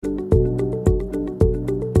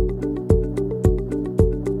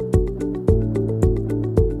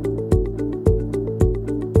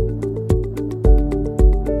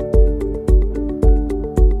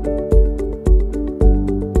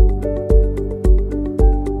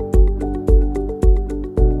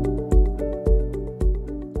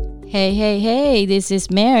Hey, hey, hey, this is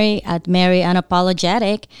Mary at Mary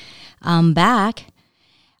Unapologetic. I'm back.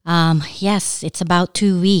 Yes, it's about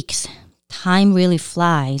 2 weeks. Time really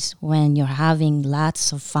flies when you're having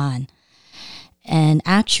lots of fun. And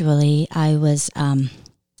actually, I was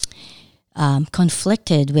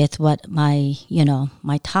conflicted with what my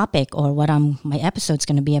topic or what my episode's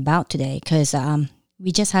going to be about today, because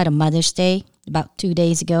we just had a Mother's Day about 2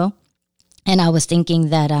 days ago. And I was thinking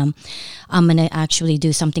that I'm going to actually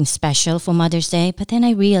do something special for Mother's Day. But then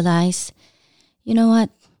I realized, you know what?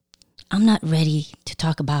 I'm not ready to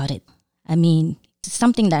talk about it. I mean, it's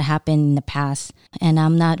something that happened in the past. And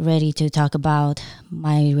I'm not ready to talk about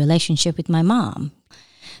my relationship with my mom.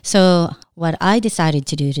 So what I decided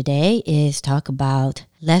to do today is talk about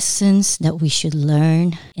lessons that we should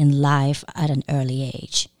learn in life at an early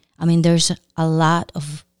age. I mean, there's a lot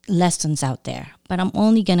of lessons out there. But I'm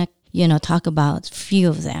only going to talk about a few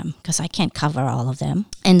of them because I can't cover all of them.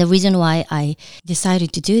 And the reason why I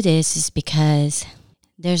decided to do this is because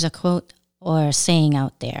there's a quote or a saying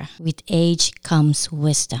out there, with age comes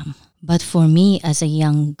wisdom. But for me as a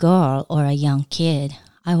young girl or a young kid,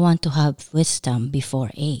 I want to have wisdom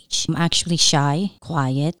before age. I'm actually shy,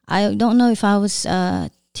 quiet. I don't know if I was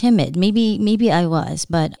timid. Maybe I was,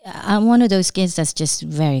 but I'm one of those kids that's just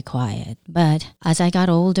very quiet. But as I got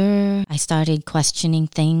older, I started questioning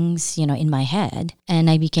things, in my head, and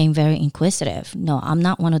I became very inquisitive. No, I'm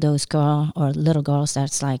not one of those little girls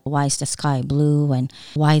that's like, why is the sky blue and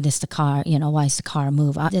why does the car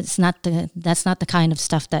move? That's not the kind of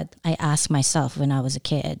stuff that I asked myself when I was a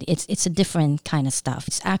kid. It's a different kind of stuff.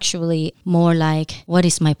 It's actually more like, what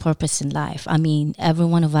is my purpose in life? I mean, every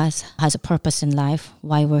one of us has a purpose in life.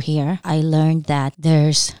 Why we're here. I learned that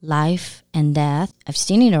there's life and death. I've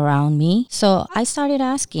seen it around me. So I started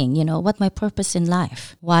asking, what my purpose in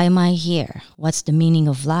life? Why am I here? What's the meaning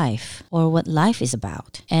of life? Or what life is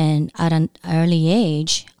about? And at an early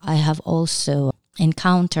age, I have also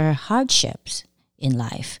encountered hardships in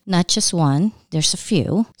life. Not just one, there's a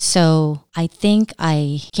few. So I think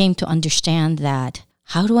I came to understand that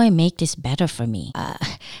how do I make this better for me?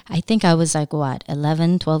 I think I was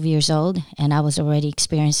 11, 12 years old, and I was already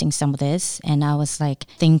experiencing some of this. And I was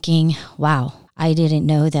thinking, wow, I didn't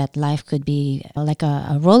know that life could be like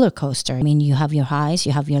a roller coaster. I mean, you have your highs,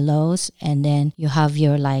 you have your lows, and then you have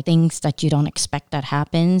your things that you don't expect that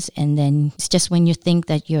happens. And then it's just when you think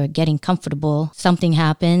that you're getting comfortable, something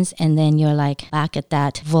happens, and then you're back at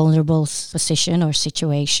that vulnerable position or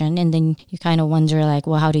situation. And then you kind of wonder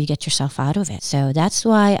well, how do you get yourself out of it? So that's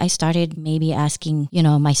why I started maybe asking,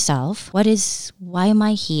 myself, why am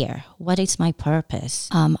I here? What is my purpose?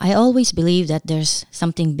 I always believe that there's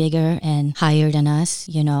something bigger and higher than us.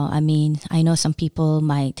 I mean, I know some people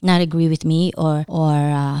might not agree with me or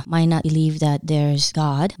might not believe that there's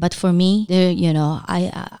God. But for me, there,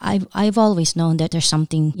 I've always known that there's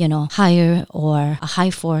something, higher or a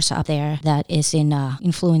high force up there that is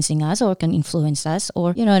influencing us or can influence us,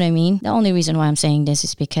 or you know what I mean? The only reason why I'm saying this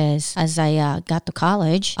is because as I got to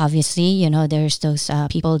college, obviously, there's those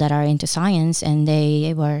people that are into science, and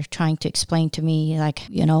they were trying to explain to me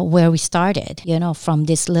where we started, from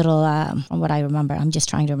this little, from what I remember. I'm just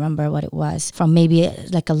trying to remember what it was. From maybe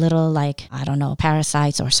a little I don't know,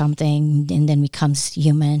 parasites or something, and then becomes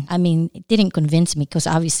human. I mean, it didn't convince me because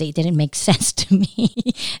obviously it didn't make sense to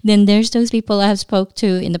me. Then there's those people I have spoke to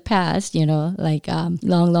in the past,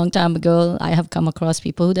 long time ago, I have come across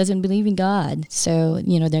people who doesn't believe in God. So,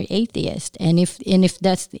 they're atheist. And if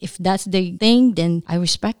that's the thing, then I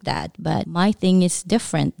respect that. But my thing is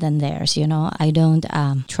different than theirs, I don't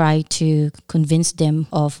try to convince them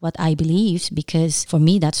of what I believe, because for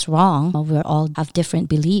me that's wrong. We all have different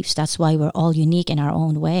beliefs. That's why we're all unique in our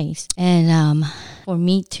own ways. And for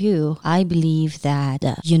me too, I believe that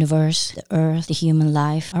the universe, the earth, the human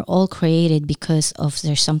life are all created because of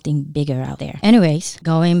there's something bigger out there. Anyways,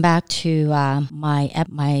 going back to my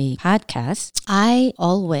podcast, I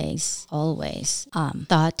always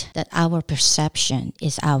thought that our perception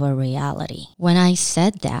is our reality. When I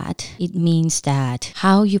said that, it means that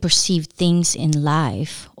how you perceive things in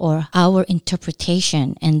life, or our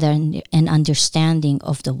interpretation and understanding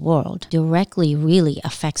of the world, directly really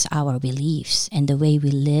affects our beliefs and the way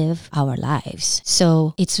we live our lives.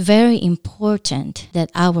 So it's very important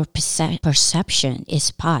that our perception is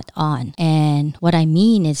spot on. And what I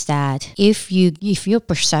mean is that if your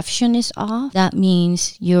perception is off, that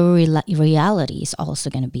means your reality is also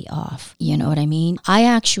going to be off. You know what I mean? I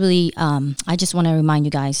actually, I just want to remind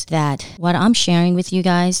you guys that what I'm sharing with you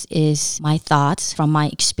guys is my thoughts from my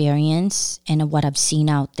experience and what I've seen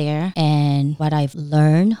out there and what I've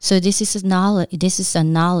learned. So this is a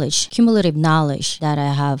knowledge, cumulative knowledge knowledge that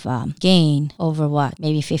I have gained over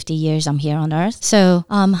maybe 50 years I'm here on earth. So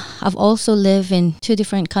I've also lived in 2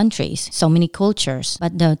 different countries, so many cultures.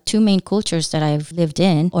 But the 2 main cultures that I've lived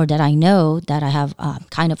in, or that I know that I have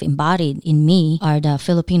kind of embodied in me, are the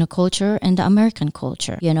Filipino culture and the American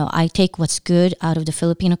culture. I take what's good out of the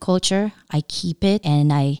Filipino culture, I keep it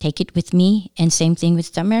and I take it with me, and same thing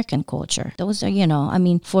with the American culture. Those are,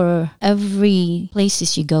 for every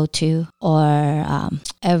places you go to, or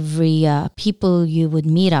every people you would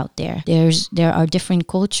meet out there, there are different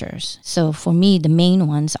cultures. So for me, the main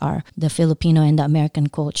ones are the Filipino and the American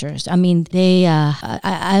cultures. I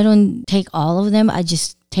don't take all of them. I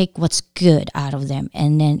just take what's good out of them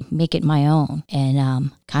and then make it my own,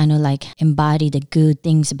 and kind of like embody the good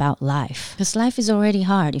things about life. Because life is already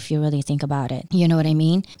hard if you really think about it. You know what I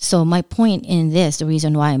mean? So my point in this, the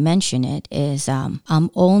reason why I mention it is I'm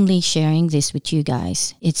only sharing this with you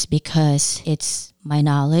guys. It's because it's my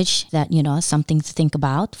knowledge that, something to think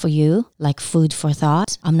about for you, like food for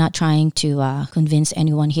thought. I'm not trying to convince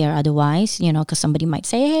anyone here otherwise, because somebody might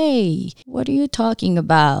say, hey, what are you talking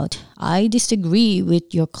about? I disagree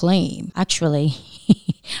with your claim. Actually,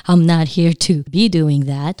 I'm not here to be doing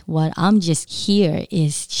that. What I'm just here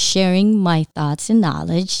is sharing my thoughts and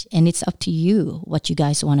knowledge, and it's up to you what you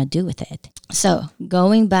guys want to do with it. So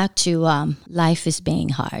going back to life is being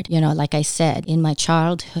hard. Like I said, in my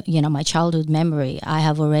childhood memory, I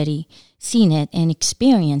have already seen it and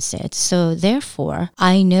experienced it. So therefore,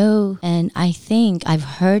 I know, and I think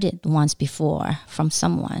I've heard it once before from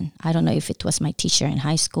someone. I don't know if it was my teacher in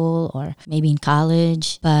high school or maybe in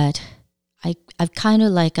college, but I've kind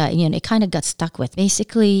of like, it kind of got stuck with.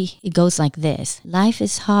 Basically, it goes like this. Life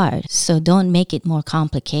is hard, so don't make it more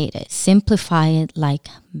complicated. Simplify it like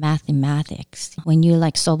mathematics. When you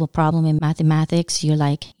solve a problem in mathematics, you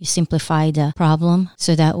simplify the problem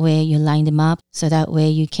so that way you line them up, so that way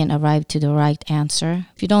you can arrive to the right answer.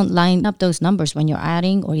 If you don't line up those numbers when you're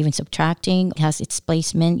adding or even subtracting, it has its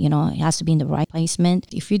placement, it has to be in the right placement.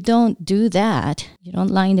 If you don't do that, you don't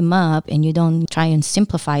line them up and you don't try and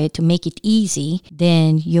simplify it to make it easy,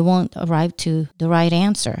 then you won't arrive to the right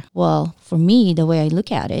answer. Well, for me, the way I look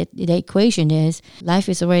at it, the equation is life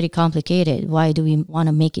is already complicated. Why do we want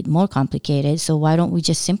to make it more complicated? So why don't we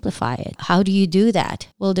just simplify it? How do you do that?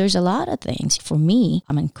 Well, there's a lot of things. For me,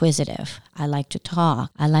 I'm inquisitive. I like to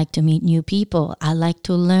talk. I like to meet new people. I like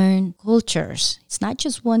to learn cultures. It's not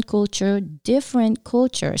just one culture, different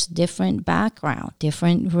cultures, different background,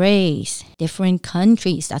 different race, different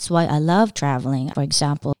countries. That's why I love traveling. For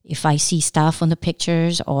example, if I see stuff on the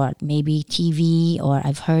pictures or maybe TV, or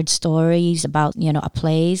I've heard stories about, a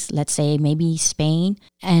place, let's say maybe Spain,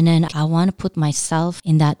 and then I want to put myself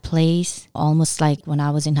in that place, almost like when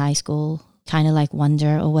I was in high school, kind of like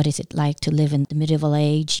wonder, what is it like to live in the medieval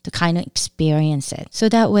age, to kind of experience it. So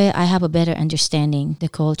that way I have a better understanding the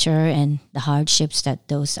culture and the hardships that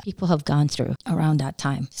those people have gone through around that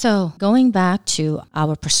time. So going back to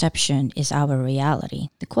our perception is our reality.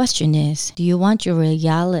 The question is, do you want your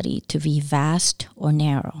reality to be vast or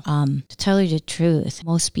narrow? To tell you the truth,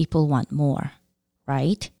 most people want more.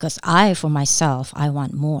 Right? Because for myself, I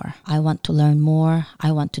want more. I want to learn more.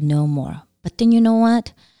 I want to know more. But then you know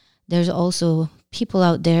what? There's also people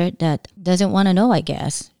out there that doesn't want to know, I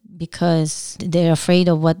guess, because they're afraid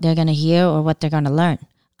of what they're going to hear or what they're going to learn.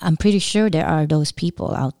 I'm pretty sure there are those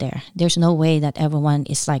people out there. There's no way that everyone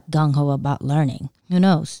is gung-ho about learning. Who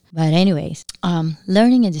knows? But anyways,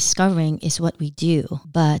 learning and discovering is what we do.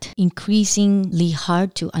 But increasingly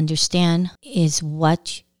hard to understand is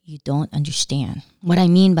what you don't understand. What I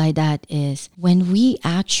mean by that is when we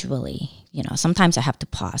actually, sometimes I have to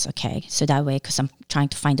pause, okay? So that way, because I'm trying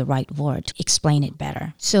to find the right word to explain it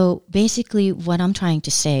better. So basically what I'm trying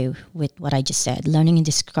to say with what I just said, learning and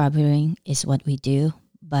discovering is what we do,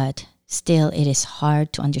 but still it is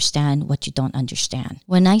hard to understand what you don't understand.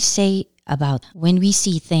 When I say about when we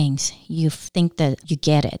see things, you think that you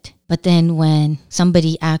get it. But then when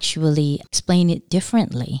somebody actually explain it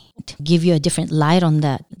differently, give you a different light on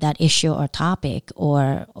that issue or topic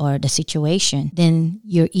or the situation, then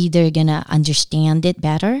you're either going to understand it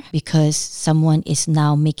better because someone is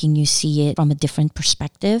now making you see it from a different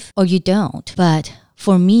perspective, or you don't. But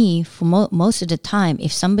for me, for most of the time,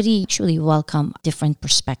 if somebody actually welcome different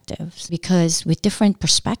perspectives, because with different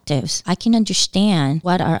perspectives, I can understand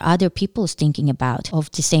what are other people's thinking about of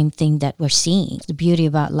the same thing that we're seeing. The beauty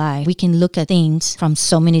about life, we can look at things from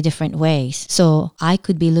so many different ways. So I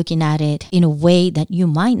could be looking at it in a way that you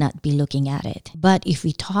might not be looking at it. But if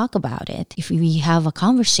we talk about it, if we have a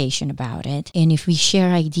conversation about it, and if we share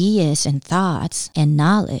ideas and thoughts and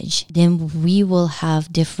knowledge, then we will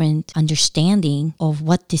have different understanding of of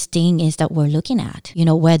what this thing is that we're looking at.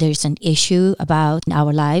 Whether it's an issue about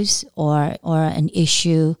our lives or an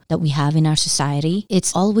issue that we have in our society,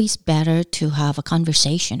 it's always better to have a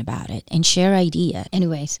conversation about it and share ideas.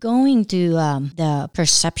 Anyways, going to the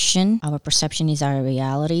perception. Our perception is our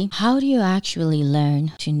reality. How do you actually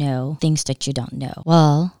learn to know things that you don't know?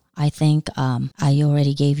 Well, I think I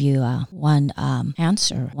already gave you one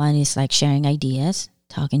answer. One is like sharing ideas,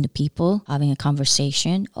 talking to people, having a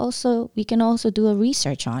conversation. Also, we can also do a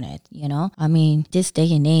research on it, this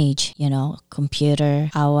day and age, computer,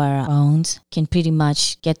 our phones can pretty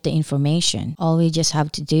much get the information. All we just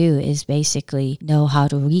have to do is basically know how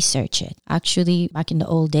to research it. Actually, back in the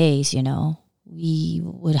old days, we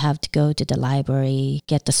would have to go to the library,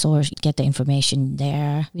 get the source, get the information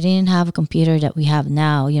there. We didn't have a computer that we have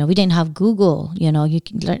now. We didn't have Google. Now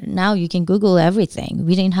you can Google everything.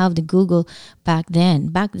 We didn't have the Google back then.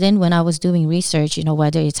 Back then, when I was doing research,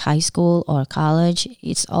 whether it's high school or college,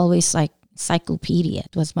 it's always like encyclopedia.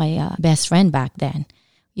 It was my best friend back then.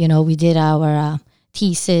 We did our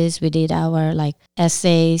thesis, we did our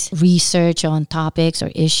essays, research on topics or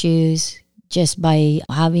issues just by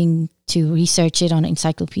having to research it on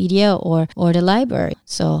encyclopedia or the library.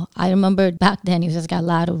 So I remember back then it was got a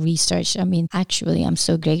lot of research. Actually, I'm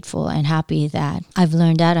so grateful and happy that I've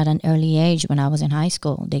learned that at an early age when I was in high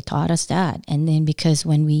school. They taught us that. And then because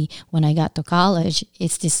when I got to college,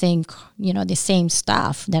 it's the same, the same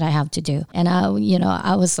stuff that I have to do. And I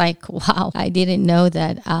was like, wow, I didn't know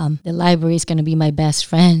that the library is going to be my best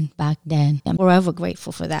friend back then. I'm forever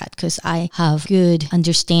grateful for that because I have good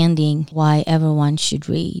understanding why everyone should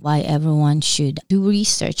read, why everyone should do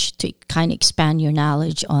research to kind of expand your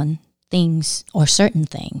knowledge on things or certain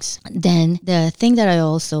things. Then the thing that I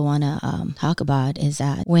also want to talk about is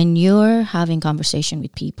that when you're having conversation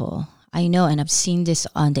with people, I know, and I've seen this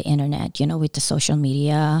on the internet, with the social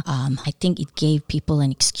media, I think it gave people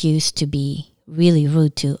an excuse to be really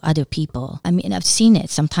rude to other people. I've seen it.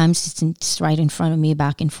 Sometimes it's right in front of me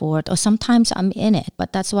back and forth, or sometimes I'm in it,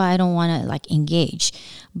 but that's why I don't want to engage.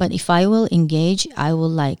 But if I will engage, I will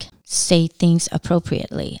say things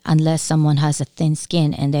appropriately, unless someone has a thin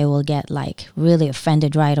skin and they will get really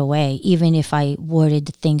offended right away, even if I worded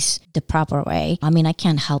the things the proper way. I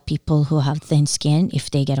can't help people who have thin skin if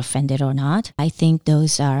they get offended or not. I think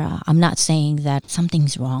those are, I'm not saying that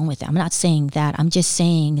something's wrong with it. I'm not saying that. I'm just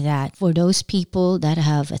saying that for those people that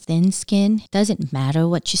have a thin skin, it doesn't matter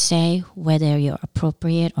what you say, whether you're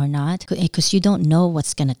appropriate or not, because you don't know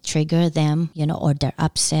what's going to trigger them, or they're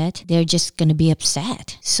upset. They're just going to be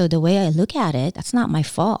upset. So the way I look at it, that's not my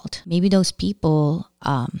fault. Maybe those people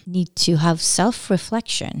need to have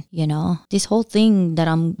self-reflection. This whole thing that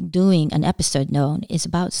I'm doing an episode on is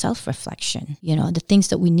about self-reflection. The things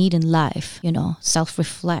that we need in life,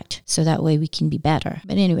 self-reflect so that way we can be better.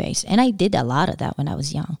 But anyways, and I did a lot of that when I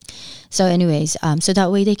was young. So anyways, so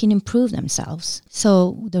that way they can improve themselves.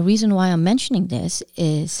 So the reason why I'm mentioning this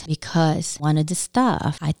is because one of the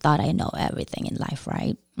stuff, I thought I know everything in life,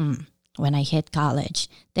 right? When I hit college.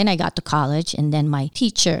 Then I got to college, and then my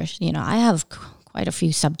teachers, I have quite a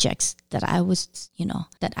few subjects that I was,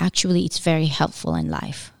 that actually it's very helpful in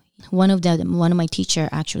life. One of my teacher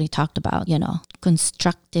actually talked about,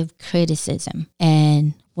 constructive criticism.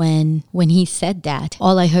 And when he said that,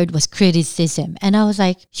 all I heard was criticism. And I was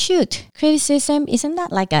like, shoot, criticism, isn't that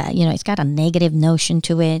it's got a negative notion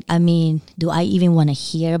to it? Do I even want to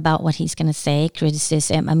hear about what he's going to say?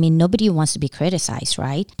 Criticism. Nobody wants to be criticized,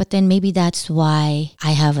 right? But then maybe that's why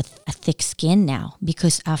I have a thick skin now,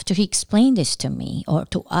 because after he explained this to me or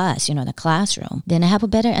to us, the classroom, then I have a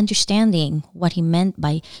better understanding what he meant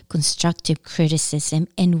by constructive criticism,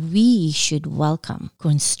 and we should welcome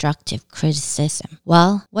constructive criticism.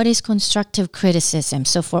 Well, what is constructive criticism?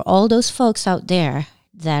 So for all those folks out there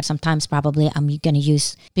that sometimes probably I'm going to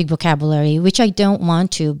use big vocabulary, which I don't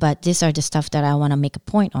want to, but these are the stuff that I want to make a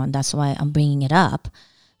point on. That's why I'm bringing it up.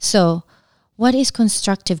 So what is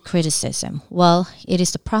constructive criticism? Well, it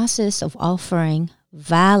is the process of offering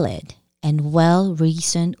valid and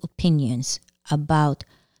well-reasoned opinions about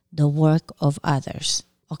the work of others.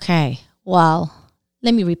 Okay, well,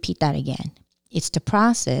 let me repeat that again. It's the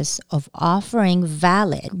process of offering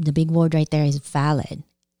valid, the big word right there is valid,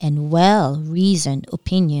 and well-reasoned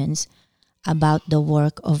opinions about the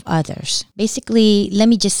work of others. Basically, let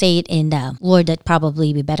me just say it in the word that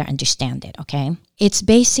probably we better understand it, okay? It's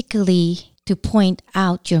basically to point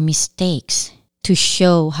out your mistakes to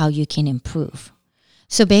show how you can improve.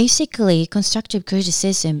 So basically, constructive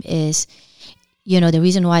criticism is, the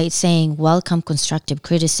reason why it's saying welcome constructive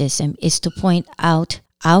criticism is to point out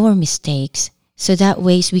our mistakes so that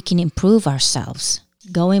ways we can improve ourselves.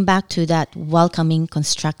 Going back to that welcoming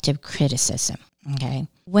constructive criticism. Okay.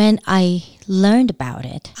 When I learned about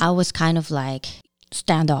it, I was kind of like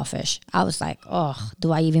standoffish. I was like, oh,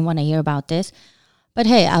 do I even want to hear about this? But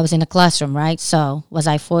hey, I was in a classroom, right? So was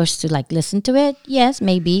I forced to like listen to it? Yes,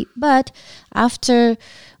 maybe. But after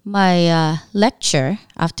my lecture,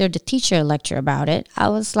 after the teacher lecture about it, I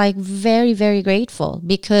was like very, very grateful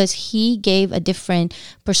because he gave a different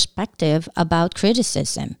perspective about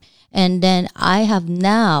criticism. And then I have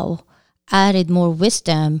now added more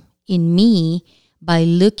wisdom in me by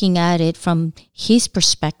looking at it from his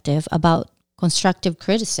perspective about constructive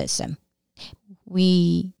criticism.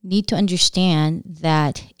 We need to understand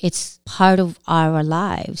that it's part of our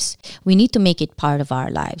lives. We need to make it part of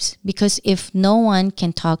our lives because if no one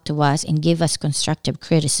can talk to us and give us constructive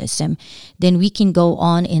criticism, then we can go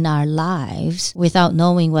on in our lives without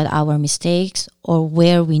knowing what our mistakes or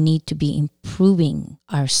where we need to be improving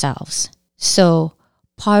ourselves. So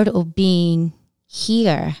part of being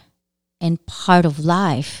here and part of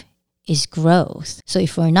life is growth. So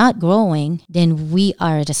if we're not growing, then we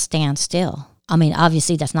are at a standstill. I mean,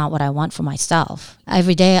 obviously, that's not what I want for myself.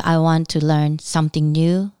 Every day, I want to learn something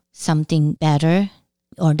new, something better,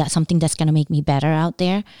 or something that's going to make me better out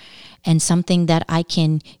there, and something that I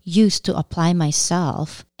can use to apply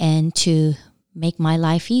myself and to make my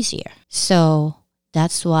life easier. So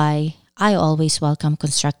that's why I always welcome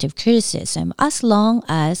constructive criticism, as long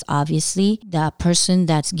as obviously the person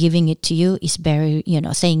that's giving it to you is very,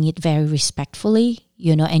 saying it very respectfully,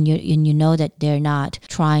 and you know that they're not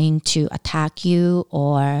trying to attack you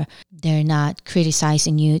or they're not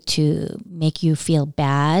criticizing you to make you feel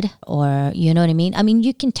bad, or you know what I mean? I mean,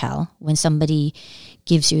 you can tell when somebody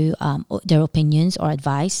gives you their opinions or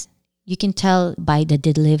advice. You can tell by the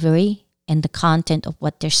delivery and the content of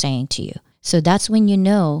what they're saying to you. So that's when you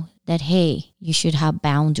know that, hey, you should have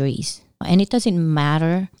boundaries. And it doesn't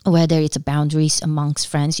matter whether it's boundaries amongst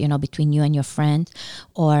friends, between you and your friends,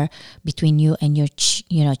 or between you and your,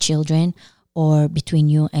 children, or between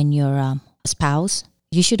you and your spouse.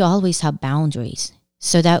 You should always have boundaries.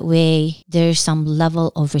 So that way there's some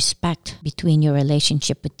level of respect between your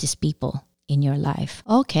relationship with these people in your life.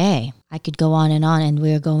 Okay, I could go on, and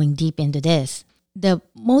we're going deep into this. The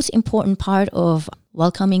most important part of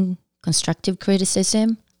welcoming constructive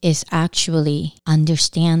criticism is actually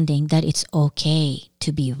understanding that it's okay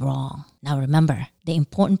to be wrong. Now remember, the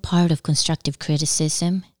important part of constructive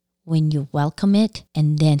criticism, when you welcome it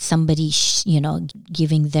and then somebody,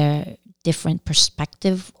 giving their different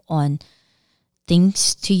perspective on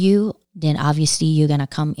things to you, then obviously you're going to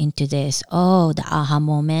come into this, the aha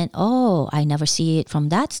moment. I never see it from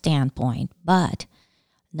that standpoint, but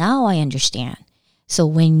now I understand. So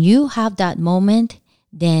when you have that moment,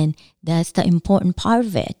 then that's the important part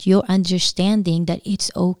of it. You're understanding that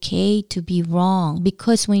it's okay to be wrong.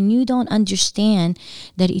 Because when you don't understand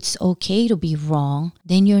that it's okay to be wrong,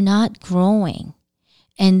 then you're not growing.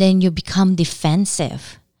 And then you become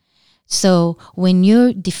defensive. So when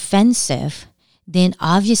you're defensive, then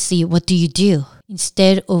obviously what do?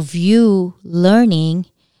 Instead of you learning,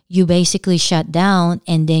 you basically shut down,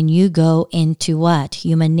 and then you go into what?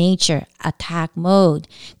 Human nature, attack mode.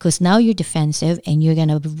 Because now you're defensive and you're going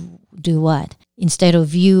to do what? Instead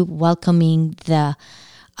of you welcoming the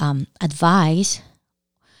advice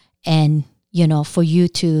and, for you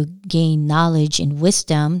to gain knowledge and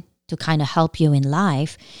wisdom to kind of help you in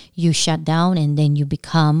life, you shut down and then you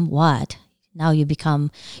become what? Now you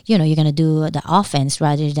become, you're going to do the offense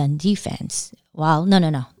rather than defense. Well,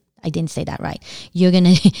 no. I didn't say that right. You're going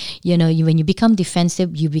to, when you become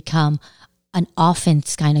defensive, you become an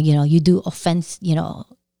offense kind of, you do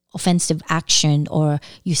offensive action, or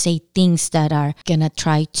you say things that are going to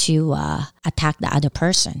try to attack the other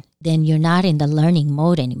person. Then you're not in the learning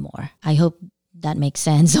mode anymore. I hope that makes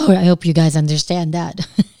sense, or I hope you guys understand that.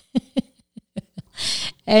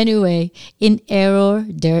 Anyway, in error,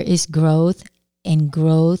 there is growth, and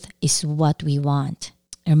growth is what we want.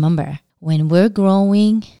 Remember, when we're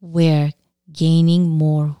growing, we're gaining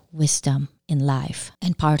more wisdom in life.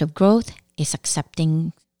 And part of growth is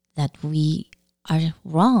accepting that we are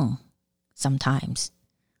wrong sometimes,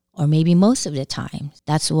 or maybe most of the time.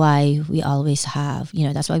 That's why we always have,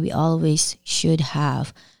 that's why we always should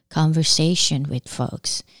have conversation with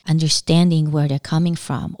folks, understanding where they're coming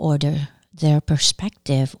from or their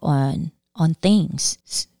perspective on things.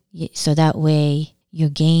 So that way you're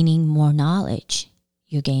gaining more knowledge.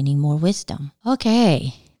 You're gaining more wisdom.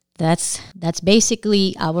 Okay, that's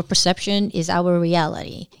basically our perception is our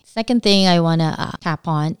reality. Second thing I want to tap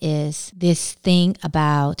on is this thing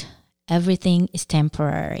about everything is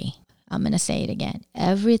temporary. I'm going to say it again.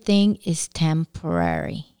 Everything is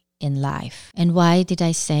temporary in life. And why did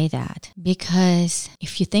I say that? Because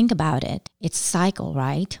if you think about it, it's a cycle,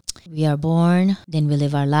 right? We are born, then we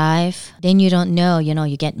live our life. Then you don't know,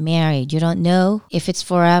 you get married. You don't know if it's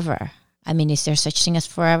forever. I mean, is there such thing as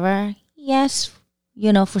forever? Yes,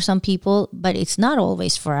 for some people, but it's not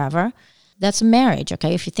always forever. That's marriage,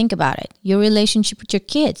 okay? If you think about it, your relationship with your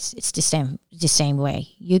kids, it's the same way.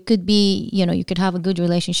 You could be, you could have a good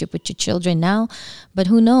relationship with your children now, but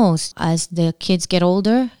who knows? As the kids get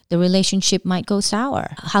older, the relationship might go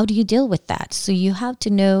sour. How do you deal with that? So you have to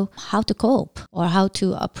know how to cope or how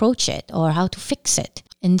to approach it or how to fix it.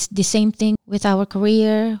 And the same thing with our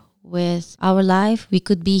career, with our life. We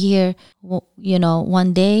could be here,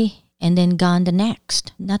 one day and then gone the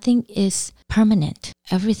next. Nothing is permanent.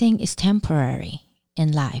 Everything is temporary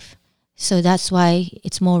in life. So that's why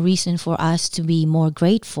it's more reason for us to be more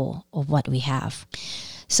grateful of what we have.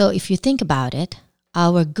 So if you think about it,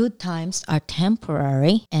 our good times are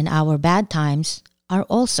temporary and our bad times are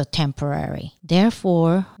also temporary.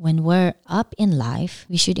 Therefore, when we're up in life,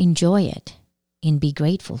 we should enjoy it and be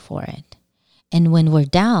grateful for it. And when we're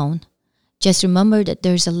down, just remember that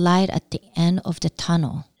there's a light at the end of the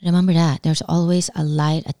tunnel. Remember that. There's always a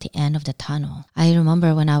light at the end of the tunnel. I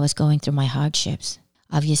remember when I was going through my hardships,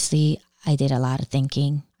 obviously I did a lot of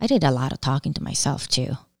thinking. I did a lot of talking to myself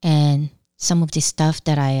too. And some of the stuff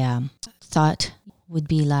that I thought would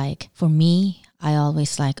be like, for me, I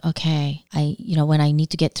always okay, when I need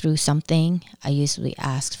to get through something, I usually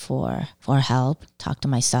ask for help, talk to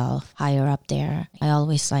myself higher up there. I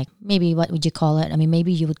always maybe what would you call it? I mean,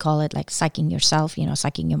 maybe you would call it psyching yourself,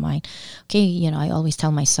 psyching your mind. Okay, I always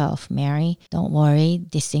tell myself, Mary, don't worry.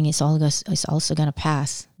 This thing is also going to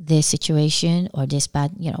pass. This situation or this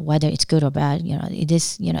bad, whether it's good or bad, it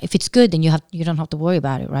is, if it's good, then you don't have to worry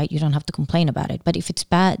about it, right? You don't have to complain about it. But if it's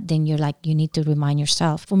bad, then you need to remind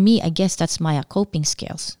yourself. For me, I guess that's my coping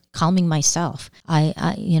skills, calming myself.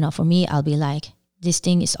 For me, I'll be this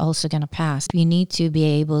thing is also going to pass. You need to be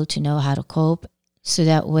able to know how to cope so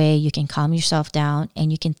that way you can calm yourself down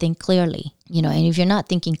and you can think clearly. And if you're not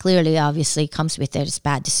thinking clearly, obviously comes with it is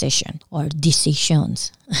bad decision or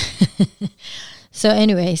decisions. So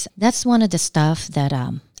anyways, that's one of the stuff that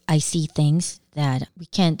I see things that we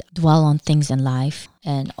can't dwell on things in life.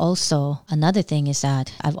 And also another thing is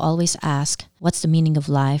that I've always asked, what's the meaning of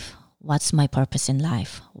life? What's my purpose in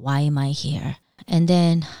life? Why am I here? And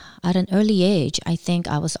then at an early age, I think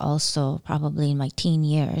I was also probably in my teen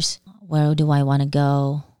years. Where do I want to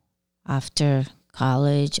go after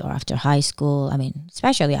college or after high school? I mean,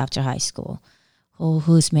 especially after high school.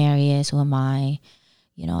 Who's Marius? Who am I?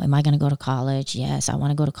 Am I going to go to college? Yes, I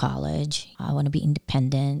want to go to college. I want to be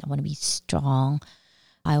independent. I want to be strong.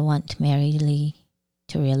 I want Mary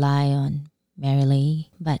to rely on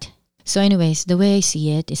Mary. But so anyways, the way I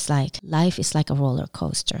see it is life is like a roller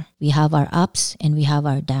coaster. We have our ups and we have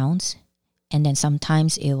our downs. And then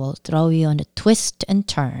sometimes it will throw you on the twists and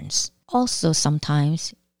turns. Also,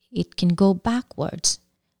 sometimes it can go backwards.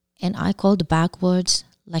 And I call the backwards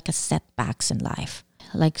like a setbacks in life.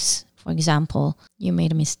 For example, you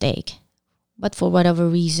made a mistake, but for whatever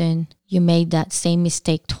reason, you made that same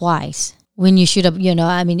mistake twice when you should have,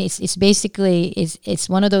 it's basically, it's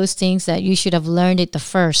one of those things that you should have learned it the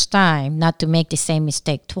first time, not to make the same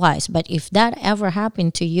mistake twice. But if that ever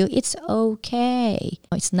happened to you, it's okay.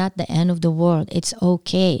 It's not the end of the world. It's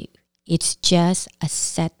okay. It's just a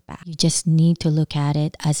setback. You just need to look at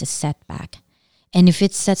it as a setback. And if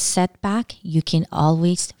it's a setback, you can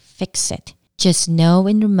always fix it. Just know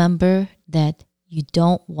and remember that you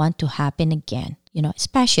don't want to happen again,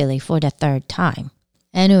 especially for the third time.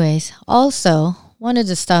 Anyways, also, one of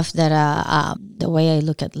the stuff that, the way I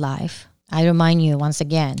look at life, I remind you once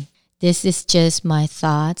again, this is just my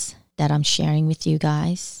thoughts that I'm sharing with you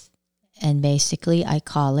guys. And basically, I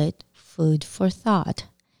call it food for thought.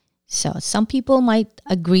 So some people might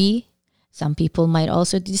agree. Some people might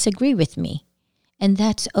also disagree with me. And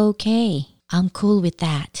that's okay. I'm cool with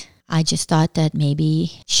that. I just thought that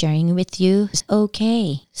maybe sharing with you is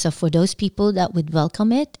okay. So for those people that would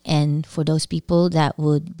welcome it and for those people that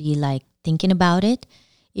would be thinking about it,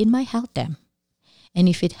 it might help them. And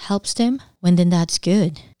if it helps them, then that's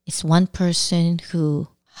good. It's one person who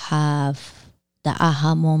have the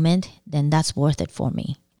aha moment, then that's worth it for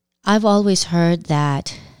me. I've always heard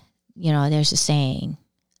that, there's a saying,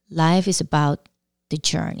 life is about the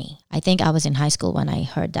journey. I think I was in high school when I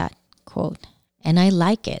heard that quote. And I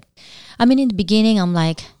like it. I mean, in the beginning, I'm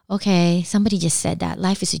okay, somebody just said that.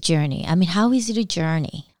 Life is a journey. I mean, how is it a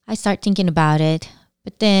journey? I start thinking about it.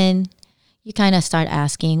 But then you kind of start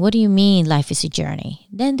asking, what do you mean life is a journey?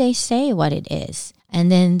 Then they say what it is.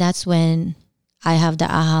 And then that's when I have the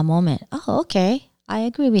aha moment. Oh, okay. I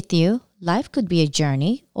agree with you. Life could be a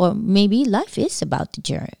journey, or maybe life is about the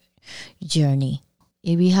journey.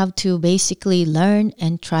 We have to basically learn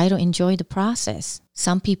and try to enjoy the process.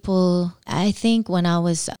 Some people, I think when I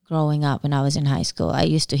was growing up, when I was in high school, I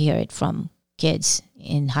used to hear it from kids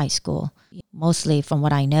in high school. Mostly from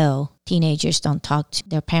what I know, teenagers don't talk to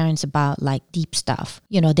their parents about like deep stuff.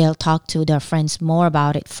 They'll talk to their friends more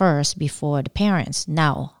about it first before the parents.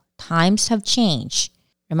 Now, times have changed.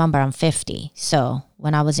 Remember, I'm 50. So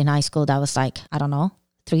when I was in high school, that was like, I don't know,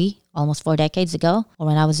 almost 4 decades ago, or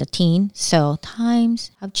when I was a teen. So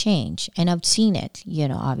times have changed and I've seen it,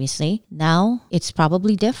 obviously. Now it's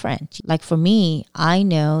probably different. Like for me, I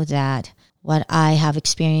know that what I have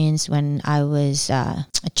experienced when I was a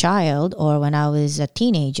child or when I was a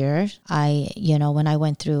teenager, when I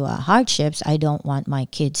went through hardships, I don't want my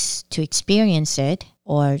kids to experience it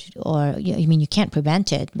or you can't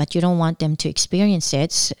prevent it, but you don't want them to experience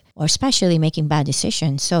it, or especially making bad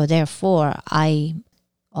decisions. So therefore, I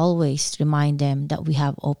always remind them that we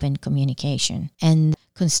have open communication, and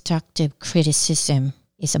constructive criticism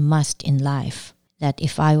is a must in life. That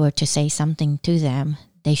if I were to say something to them,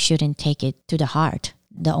 they shouldn't take it to the heart.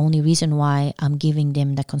 The only reason why I'm giving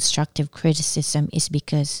them the constructive criticism is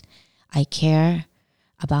because I care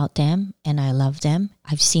about them and I love them.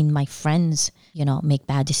 I've seen my friends, make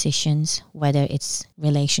bad decisions, whether it's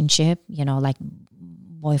relationship, like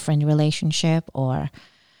boyfriend relationship or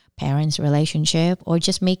parents relationship, or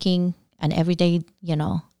just making an everyday,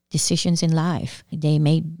 decisions in life. They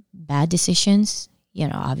made bad decisions,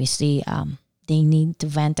 obviously, they need to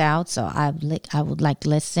vent out. So I would like to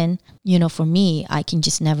listen. For me, I can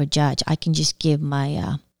just never judge. I can just give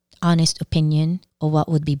my honest opinion of what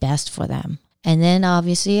would be best for them. And then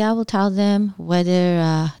obviously I will tell them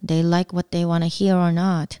whether they like what they want to hear or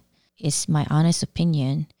not. It's my honest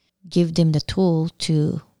opinion. Give them the tool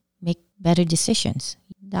to make better decisions.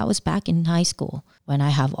 That was back in high school when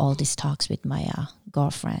I have all these talks with my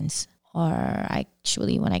girlfriends. Or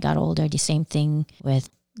actually when I got older, the same thing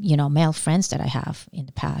with male friends that I have in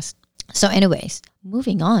the past. So anyways,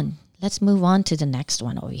 moving on. Let's move on to the next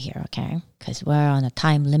one over here, okay? Because we're on a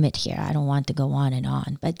time limit here. I don't want to go on and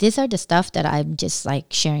on. But these are the stuff that I'm just like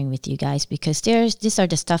sharing with you guys, because these are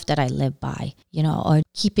the stuff that I live by, or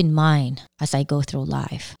keep in mind as I go through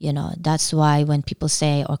life. That's why when people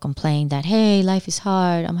say or complain that, hey, life is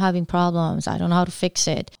hard, I'm having problems, I don't know how to fix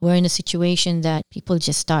it. We're in a situation that people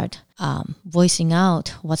just start voicing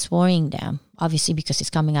out what's worrying them, obviously because it's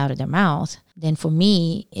coming out of their mouth. Then for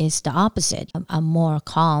me, it's the opposite. I'm more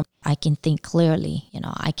calm. I can think clearly.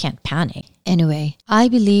 I can't panic. Anyway, I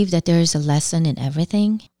believe that there is a lesson in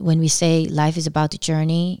everything. When we say life is about the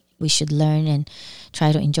journey, we should learn and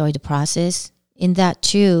try to enjoy the process. In that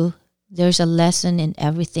too, there's a lesson in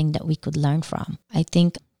everything that we could learn from. I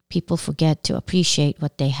think people forget to appreciate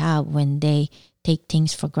what they have when they take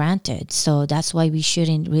things for granted. So that's why we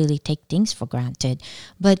shouldn't really take things for granted.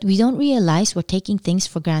 But we don't realize we're taking things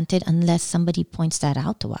for granted unless somebody points that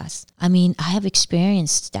out to us. I mean, I have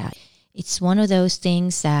experienced that. It's one of those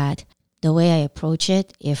things that the way I approach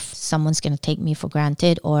it, if someone's going to take me for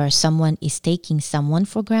granted or someone is taking someone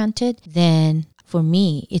for granted, then for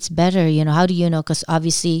me, it's better, how do you know? Because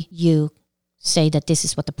obviously you say that this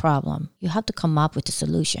is what the problem. You have to come up with a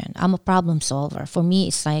solution. I'm a problem solver. For me,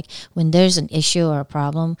 it's like when there's an issue or a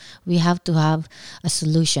problem, we have to have a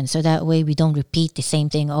solution. So that way we don't repeat the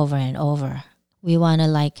same thing over and over. We want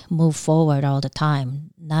to move forward all the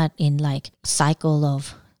time, not in cycle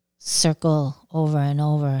of circle over and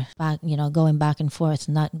over, back, going back and forth,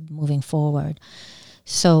 not moving forward.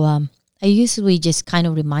 So I usually just kind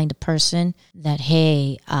of remind the person that,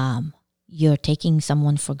 hey, you're taking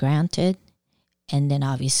someone for granted. And then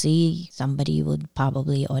obviously somebody would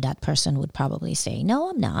probably, or that person would probably say, no,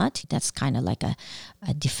 I'm not. That's kind of like a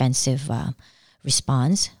defensive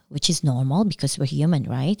response, which is normal because we're human,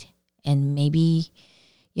 right? And maybe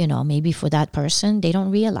for that person, they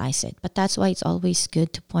don't realize it. But that's why it's always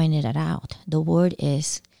good to point it out. The word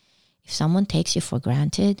is, if someone takes you for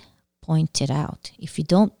granted, point it out. If you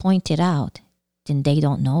don't point it out, then they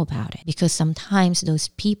don't know about it. Because sometimes those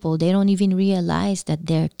people, they don't even realize that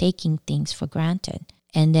they're taking things for granted.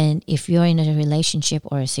 And then if you're in a relationship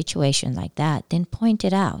or a situation like that, then point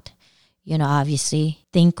it out. Obviously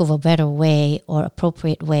think of a better way or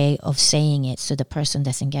appropriate way of saying it so the person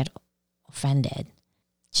doesn't get offended.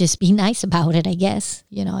 Just be nice about it, I guess.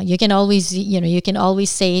 You can always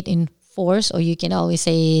say it in force, or you can always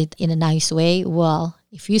say it in a nice way. Well,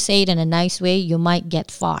 if you say it in a nice way, you might get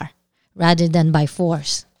far rather than by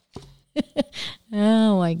force.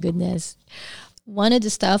 Oh my goodness. One of the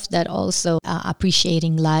stuff that also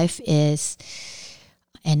appreciating life is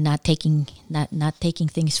and not taking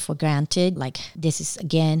things for granted. Like, this is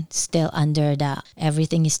again still under the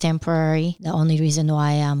everything is temporary. The only reason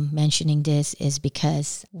why I'm mentioning this is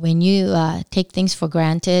because when you take things for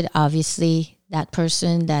granted, obviously that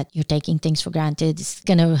person that you're taking things for granted is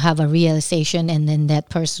going to have a realization, and then that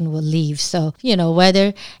person will leave. So,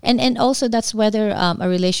 whether, and also that's whether a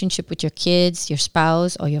relationship with your kids, your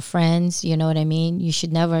spouse, or your friends, you know what I mean? You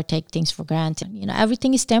should never take things for granted.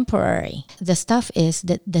 Everything is temporary. The stuff is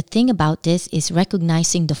that the thing about this is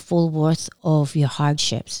recognizing the full worth of your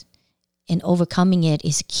hardships, and overcoming it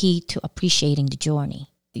is key to appreciating the journey.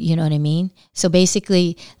 You know what I mean? So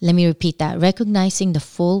basically, let me repeat that. Recognizing the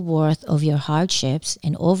full worth of your hardships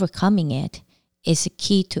and overcoming it is a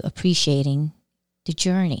key to appreciating the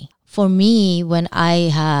journey. For me, when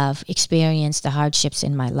I have experienced the hardships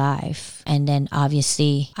in my life, and then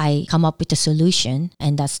obviously I come up with a solution,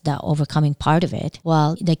 and that's the overcoming part of it.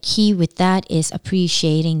 Well, the key with that is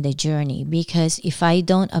appreciating the journey, because if I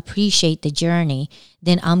don't appreciate the journey,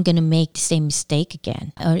 then I'm going to make the same mistake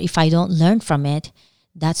again. Or if I don't learn from it,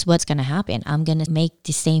 that's what's going to happen. I'm going to make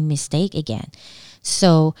the same mistake again.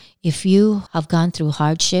 So if you have gone through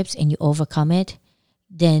hardships and you overcome it,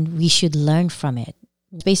 then we should learn from it.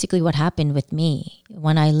 Basically what happened with me.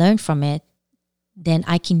 When I learned from it, then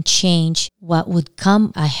I can change what would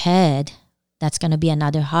come ahead. That's going to be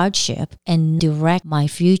another hardship, and direct my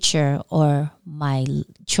future or my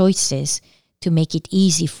choices to make it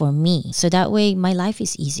easy for me. So that way my life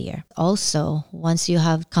is easier. Also, once you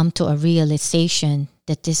have come to a realization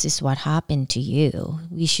that this is what happened to you,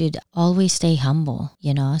 we should always stay humble,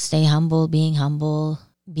 stay humble,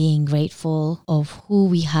 being grateful of who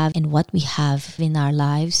we have and what we have in our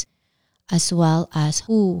lives, as well as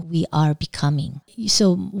who we are becoming.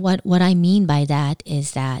 So what I mean by that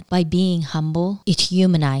is that by being humble, it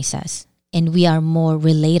humanizes us. And we are more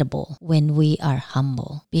relatable when we are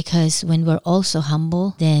humble. Because when we're also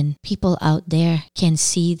humble, then people out there can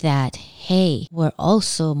see that, hey, we're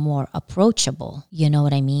also more approachable. You know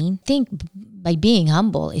what I mean? I think by being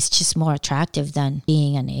humble, it's just more attractive than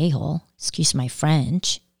being an a-hole. Excuse my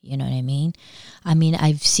French. You know what I mean?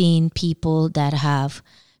 I've seen people that have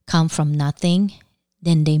come from nothing,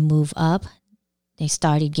 then they move up. They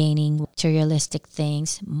started gaining materialistic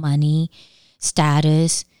things, money,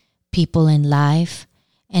 status, people in life,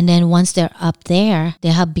 and then once they're up there, they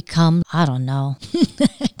have become, I don't know.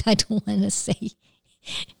 I don't want to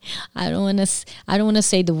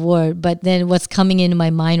say the word, but then what's coming into my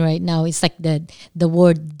mind right now is like the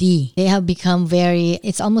word D. They have become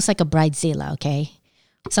it's almost like a bridezilla, okay?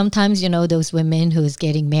 Sometimes, those women who's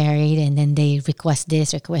getting married and then they request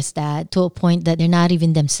this, request that, to a point that they're not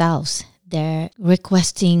even themselves. They're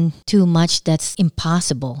requesting too much that's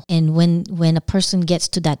impossible. And when a person gets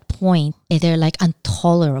to that point, they're like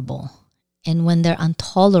intolerable. And when they're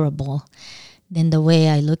intolerable, then the way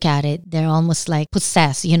I look at it, they're almost like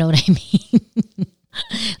possessed. You know what I mean?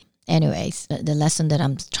 Anyways, the lesson that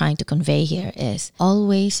I'm trying to convey here is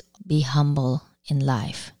always be humble in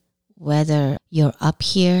life. Whether you're up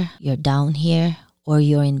here, you're down here, or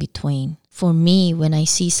you're in between. For me, when I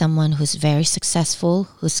see someone who's very successful,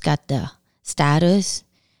 who's got the status,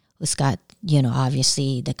 who's got,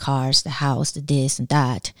 obviously the cars, the house, the this and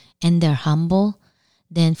that, and they're humble,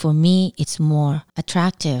 then for me, it's more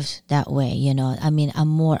attractive that way. I'm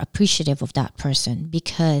more appreciative of that person,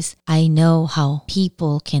 because I know how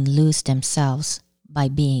people can lose themselves by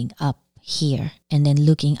being up here and then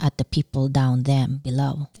looking at the people down them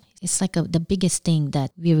below. It's like the biggest thing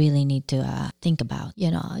that we really need to think about.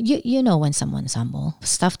 You know when someone's humble,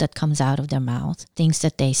 stuff that comes out of their mouth, things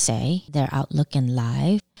that they say, their outlook in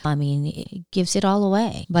life. It gives it all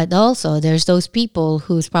away. But also, there's those people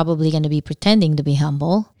who's probably going to be pretending to be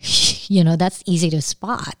humble. That's easy to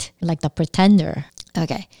spot, like the pretender.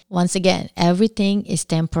 Okay, once again, everything is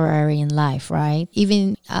temporary in life, right?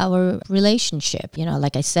 Even our relationship,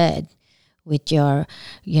 like I said, with your,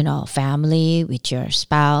 family, with your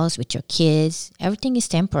spouse, with your kids. Everything is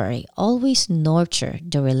temporary. Always nurture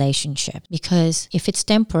the relationship, because if it's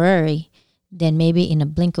temporary, then maybe in a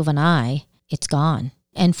blink of an eye, it's gone.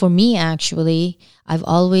 And for me, actually, I've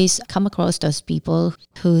always come across those people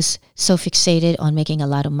who's so fixated on making a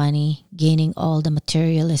lot of money, gaining all the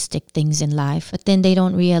materialistic things in life, but then they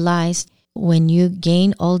don't realize when you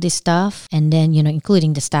gain all this stuff, and then,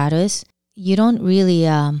 including the status, you don't really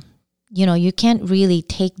you can't really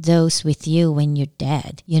take those with you when you're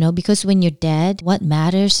dead, because when you're dead, what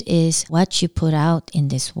matters is what you put out in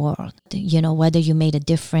this world, whether you made a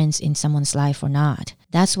difference in someone's life or not.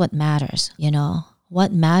 That's what matters,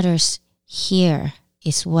 What matters here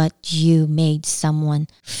is what you made someone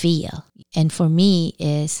feel. And for me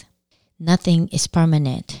is nothing is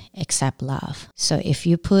permanent except love. So if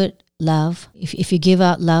you put love, if you give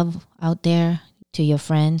out love out there to your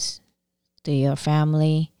friends, to your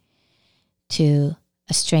family, to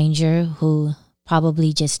a stranger who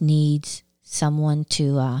probably just needs someone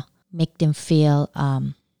to make them feel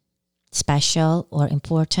special or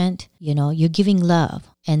important, you're giving love.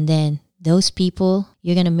 And then those people,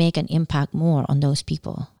 you're going to make an impact more on those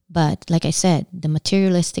people. But like I said, the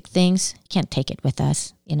materialistic things, can't take it with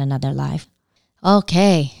us in another life.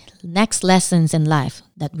 Okay, next lessons in life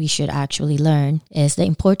that we should actually learn is the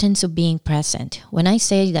importance of being present. When I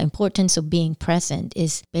say the importance of being present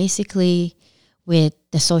is basically with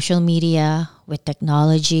the social media, with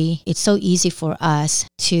technology, it's so easy for us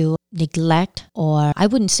to neglect, or I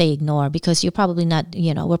wouldn't say ignore, because you're probably not,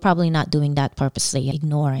 we're probably not doing that purposely,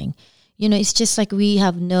 ignoring. It's just like we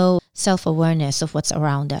have no self-awareness of what's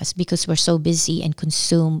around us because we're so busy and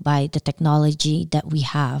consumed by the technology that we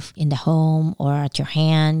have in the home or at your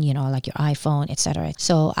hand, like your iPhone, etc.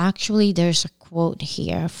 So actually there's a quote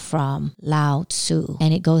here from Lao Tzu,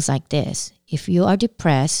 and it goes like this: if you are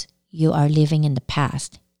depressed, you are living in the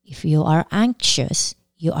past. If you are anxious,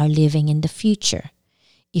 you are living in the future.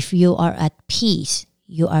 If you are at peace,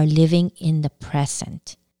 you are living in the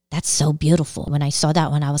present. That's so beautiful. When I saw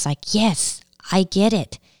that one, I was like, yes, I get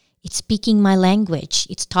it. It's speaking my language.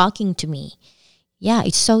 It's talking to me. Yeah,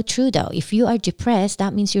 it's so true though. If you are depressed,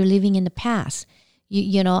 that means you're living in the past.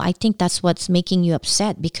 I think that's what's making you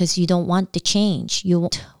upset, because you don't want to change. You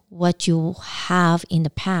want what you have in the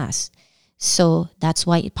past. So that's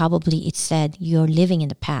why it said you're living in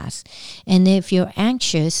the past. And if you're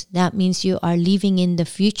anxious, that means you are living in the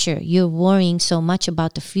future. You're worrying so much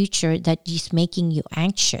about the future that it's making you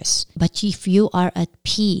anxious. But if you are at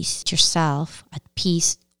peace with yourself, at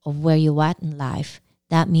peace of where you're at in life,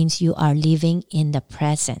 that means you are living in the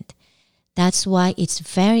present. That's why it's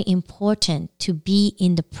very important to be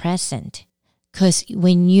in the present. Because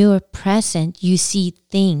when you're present, you see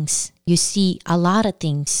things. You see a lot of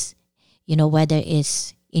things. Whether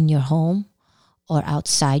it's in your home or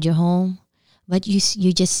outside your home, but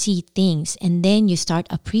you just see things, and then you start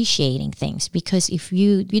appreciating things. Because if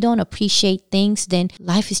you don't appreciate things, then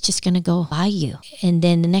life is just going to go by you. And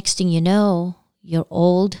then the next thing you know, you're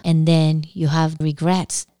old, and then you have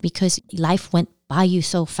regrets because life went by you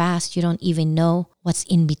so fast, you don't even know what's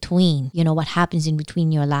in between, what happens in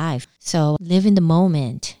between your life. So live in the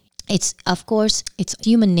moment. It's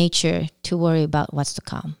human nature to worry about what's to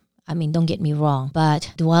come. I mean, don't get me wrong,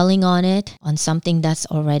 but dwelling on something that's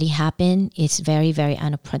already happened, is very, very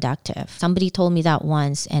unproductive. Somebody told me that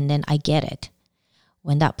once, and then I get it.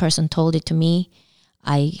 When that person told it to me,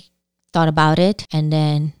 I thought about it, and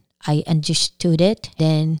then I understood it.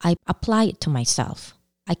 Then I apply it to myself.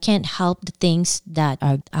 I can't help the things that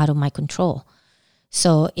are out of my control.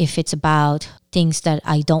 So if it's about things that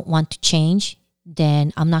I don't want to change,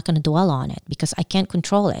 then I'm not going to dwell on it because I can't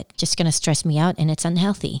control it. It's just going to stress me out, and it's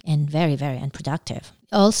unhealthy and very, very unproductive.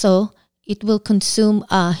 Also, it will consume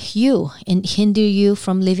you and hinder you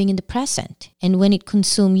from living in the present. And when it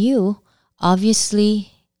consumes you,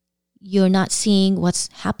 obviously, you're not seeing what's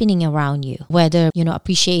happening around you, whether,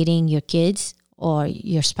 appreciating your kids or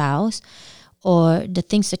your spouse or the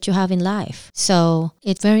things that you have in life. So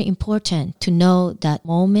it's very important to know that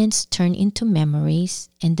moments turn into memories,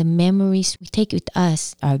 and the memories we take with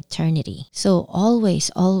us are eternity. So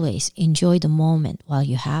always, always enjoy the moment while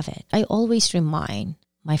you have it. I always remind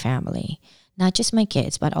my family, not just my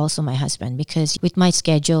kids, but also my husband, because with my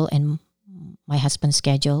schedule and my husband's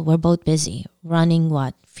schedule, we're both busy running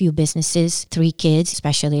few businesses, 3 kids,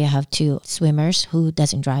 especially I have 2 swimmers who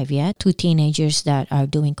doesn't drive yet, 2 teenagers that are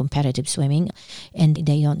doing competitive swimming and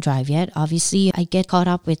they don't drive yet. Obviously, I get caught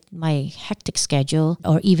up with my hectic schedule,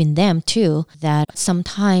 or even them too, that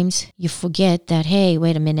sometimes you forget that, hey,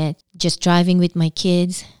 wait a minute, just driving with my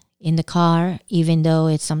kids in the car, even though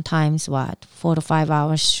it's sometimes 4 to 5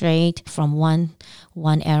 hours straight from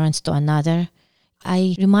one errands to another,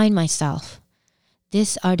 I remind myself,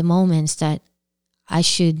 these are the moments that I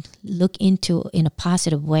should look into in a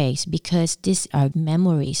positive ways, because these are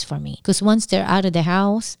memories for me. Because once they're out of the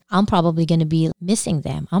house, I'm probably going to be missing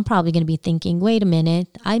them. I'm probably going to be thinking, wait a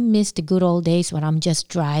minute, I miss the good old days when I'm just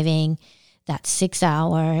driving that 6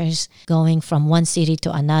 hours, going from one city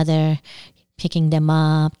to another, picking them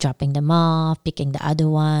up, dropping them off, picking the other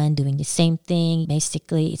one, doing the same thing.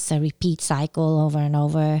 Basically, it's a repeat cycle over and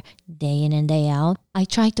over, day in and day out. I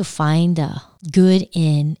try to find the good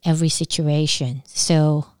in every situation.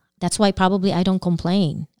 So that's why probably I don't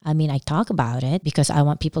complain. I mean, I talk about it because I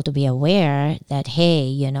want people to be aware that,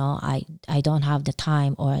 hey, I don't have the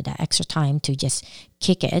time or the extra time to just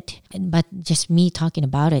kick it. But just me talking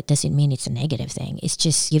about it doesn't mean it's a negative thing. It's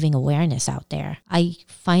just giving awareness out there. I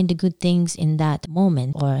find the good things in that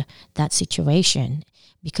moment or that situation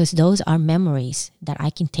because those are memories that I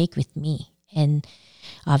can take with me. And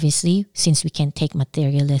obviously, since we can take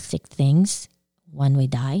materialistic things, when we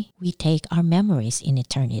die, we take our memories in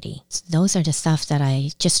eternity. So those are the stuff that I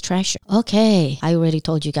just treasure. Okay, I already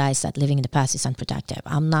told you guys that living in the past is unproductive.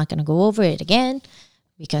 I'm not going to go over it again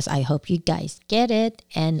because I hope you guys get it.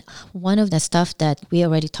 And one of the stuff that we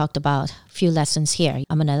already talked about, a few lessons here,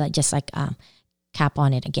 I'm going to just cap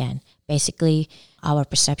on it again. Basically, our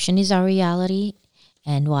perception is our reality.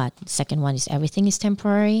 And second one is everything is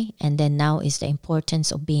temporary. And then now is the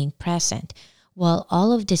importance of being present. Well,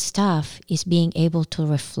 all of this stuff is being able to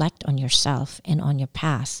reflect on yourself and on your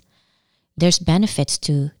past. There's benefits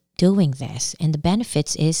to doing this. And the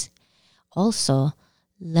benefits is also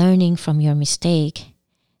learning from your mistake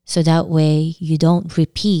so that way you don't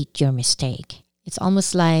repeat your mistake. It's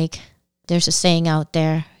almost like there's a saying out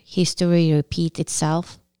there, history repeats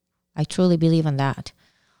itself. I truly believe in that.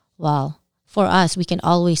 Well, for us, we can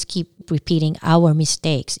always keep repeating our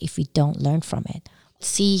mistakes if we don't learn from it.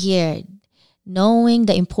 See here, knowing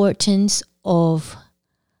the importance of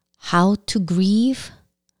how to grieve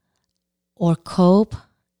or cope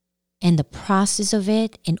and the process of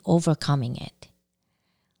it and overcoming it.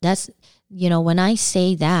 That's, when I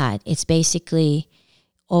say that, it's basically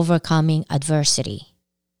overcoming adversity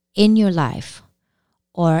in your life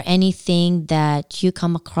or anything that you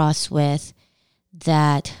come across with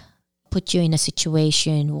that put you in a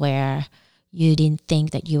situation where you didn't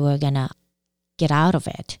think that you were going to get out of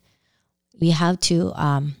it. We have to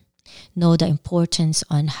know the importance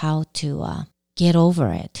on how to get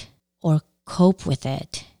over it or cope with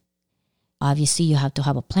it. Obviously, you have to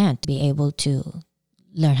have a plan to be able to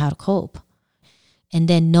learn how to cope. And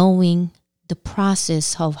then knowing the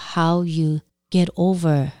process of how you get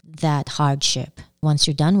over that hardship. Once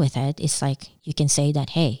you're done with it, it's like you can say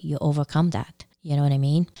that, hey, you overcome that. You know what I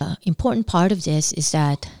mean? Important part of this is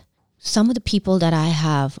that some of the people that I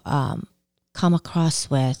have come across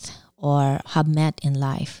with or have met in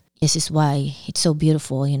life. This is why it's so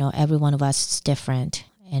beautiful. Every one of us is different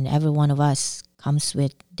and every one of us comes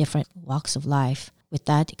with different walks of life. With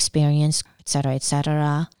that experience, etc.,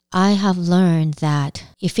 etc., I have learned that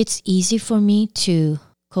if it's easy for me to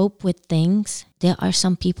cope with things, there are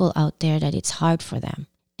some people out there that it's hard for them.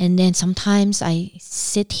 And then sometimes I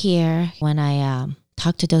sit here when I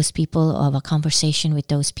talk to those people or have a conversation with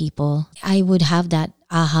those people, I would have that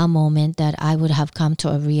aha moment that I would have come to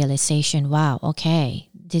a realization, wow, okay,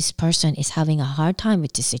 this person is having a hard time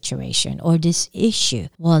with this situation or this issue.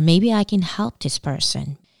 Well, maybe I can help this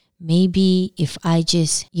person. Maybe if I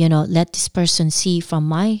just, let this person see from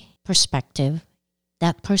my perspective,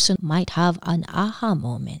 that person might have an aha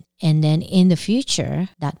moment. And then in the future,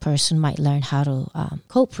 that person might learn how to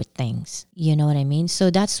cope with things. You know what I mean?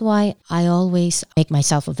 So that's why I always make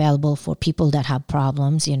myself available for people that have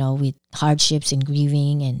problems, with hardships and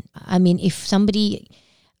grieving. And I mean, if somebody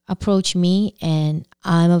approach me and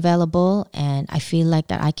I'm available and I feel like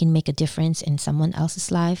that I can make a difference in someone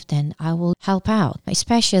else's life, then I will help out,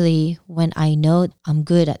 especially when I know I'm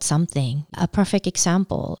good at something. A perfect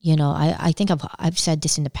example, I think I've said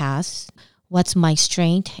this in the past. What's my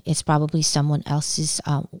strength is probably someone else's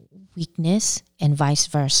weakness and vice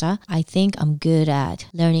versa. I think I'm good at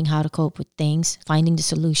learning how to cope with things, finding the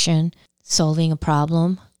solution, solving a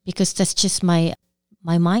problem, because that's just my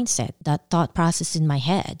mindset, that thought process in my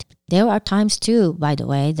head. There are times too, by the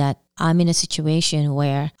way, that I'm in a situation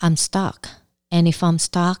where I'm stuck. And if I'm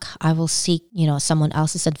stuck, I will seek, someone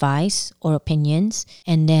else's advice or opinions.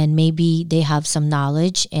 And then maybe they have some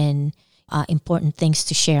knowledge and important things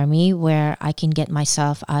to share me where I can get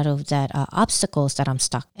myself out of that obstacles that I'm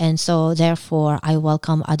stuck. And so therefore, I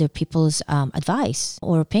welcome other people's advice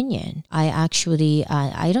or opinion. I actually,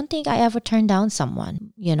 I don't think I ever turn down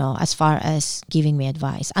someone, as far as giving me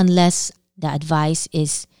advice, unless the advice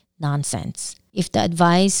is nonsense. If the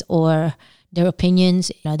advice or their opinions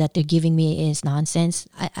that they're giving me is nonsense,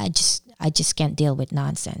 I just can't deal with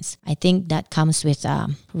nonsense. I think that comes with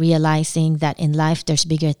realizing that in life there's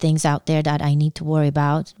bigger things out there that I need to worry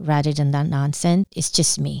about rather than that nonsense. It's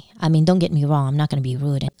just me. I mean, don't get me wrong. I'm not going to be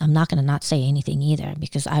rude. I'm not going to not say anything either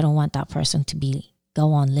because I don't want that person to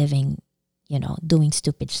go on living, doing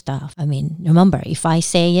stupid stuff. I mean, remember, if I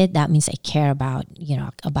say it, that means I care about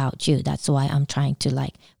you. That's why I'm trying to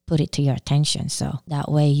like put it to your attention. So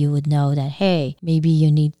that way you would know that, hey, maybe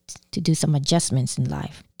you need to do some adjustments in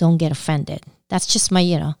life. Don't get offended. That's just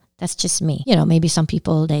that's just me. Maybe some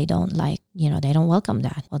people, they don't like, they don't welcome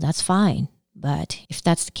that. Well, that's fine. But if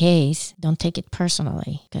that's the case, don't take it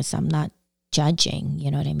personally, because I'm not judging,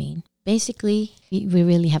 you know what I mean? Basically, we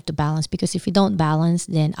really have to balance, because if we don't balance,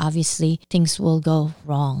 then obviously things will go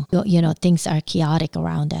wrong. Things are chaotic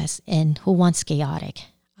around us, and who wants chaotic?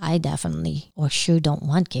 I definitely or sure don't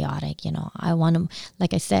want chaotic. I want to,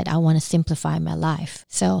 like I said, I want to simplify my life.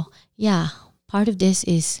 So yeah, part of this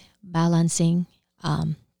is balancing,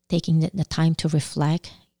 taking the time to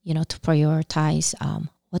reflect, to prioritize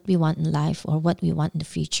what we want in life or what we want in the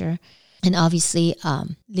future. And obviously,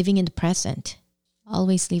 living in the present.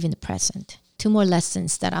 Always live in the present. 2 more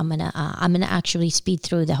lessons that I'm gonna actually speed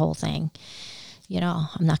through the whole thing. I'm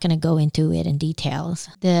not gonna go into it in details.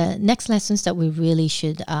 The next lessons that we really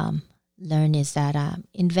should learn is that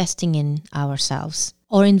investing in ourselves,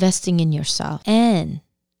 or investing in yourself and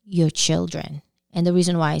your children. And the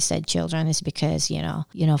reason why I said children is because,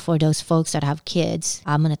 for those folks that have kids,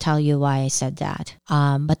 I'm going to tell you why I said that.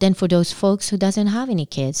 But then for those folks who doesn't have any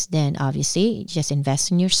kids, then obviously just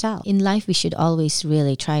invest in yourself. In life, we should always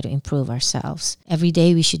really try to improve ourselves. Every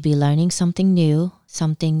day we should be learning something new,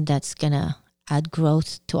 something that's going to add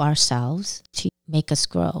growth to ourselves, to make us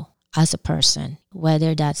grow as a person,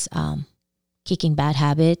 whether that's kicking bad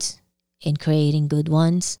habits, in creating good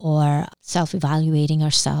ones, or self-evaluating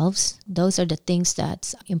ourselves. Those are the things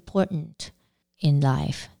that's important in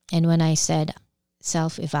life. And when I said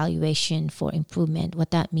self-evaluation for improvement,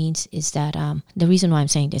 what that means is that the reason why I'm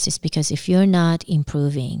saying this is because if you're not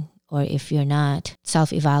improving, or if you're not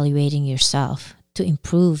self-evaluating yourself to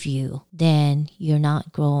improve you, then you're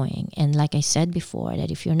not growing. And like I said before,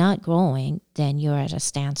 that if you're not growing, then you're at a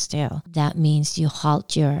standstill. That means you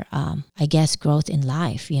halt your, growth in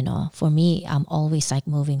life. For me, I'm always like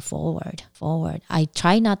moving forward. I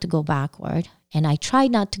try not to go backward. And I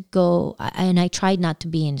tried not to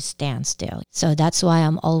be in a standstill. So that's why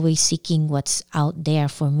I'm always seeking what's out there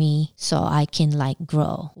for me, so I can like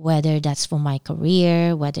grow, whether that's for my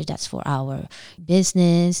career, whether that's for our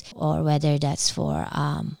business, or whether that's for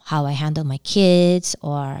how I handle my kids,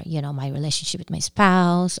 or, my relationship with my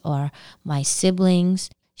spouse or my siblings.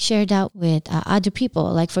 Share that with other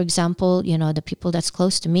people. Like, for example, the people that's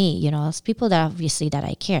close to me, people that obviously that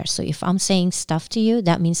I care. So if I'm saying stuff to you,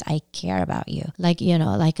 that means I care about you. Like,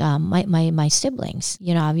 my siblings,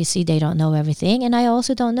 obviously they don't know everything, and I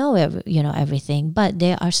also don't know everything, but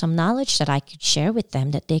there are some knowledge that I could share with them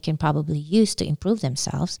that they can probably use to improve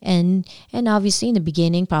themselves. And obviously in the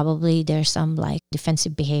beginning, probably there's some like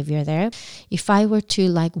defensive behavior there. If I were to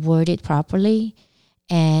like word it properly,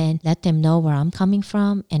 and let them know where I'm coming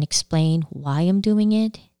from and explain why I'm doing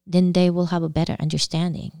it, then they will have a better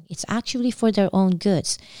understanding. It's actually for their own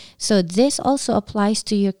goods. So this also applies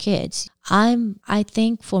to your kids. I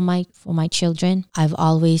think for my children, I've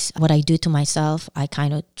always, what I do to myself, I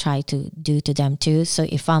kind of try to do to them too. So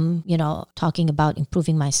if I'm, talking about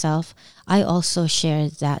improving myself, I also share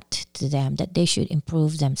that to them, that they should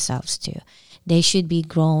improve themselves too. They should be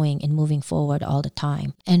growing and moving forward all the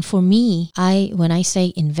time. And for me, when I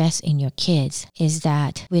say invest in your kids, is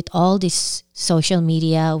that with all this social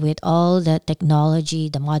media, with all the technology,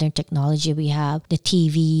 the modern technology we have, the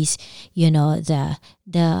TVs,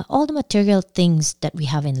 the all the material things that we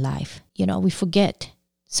have in life, we forget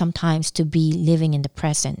sometimes to be living in the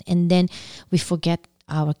present, and then we forget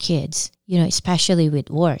our kids, especially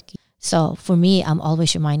with work. So for me, I'm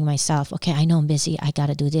always reminding myself, okay, I know I'm busy. I got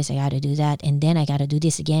to do this. I got to do that. And then I got to do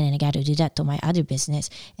this again. And I got to do that to my other business.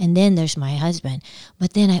 And then there's my husband.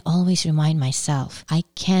 But then I always remind myself, I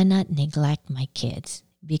cannot neglect my kids,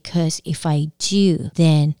 because if I do,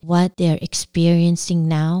 then what they're experiencing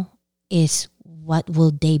now is what will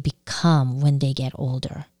they become when they get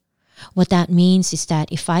older. What that means is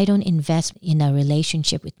that if I don't invest in a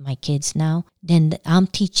relationship with my kids now, then I'm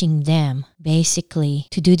teaching them basically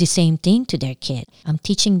to do the same thing to their kid. I'm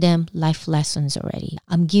teaching them life lessons already.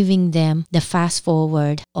 I'm giving them the fast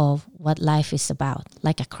forward of what life is about,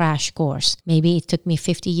 like a crash course. Maybe it took me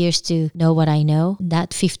 50 years to know what I know.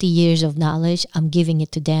 That 50 years of knowledge, I'm giving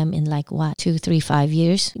it to them in 2, 3, 5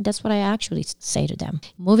 years. That's what I actually say to them.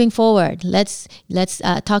 Moving forward, let's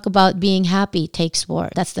talk about being happy takes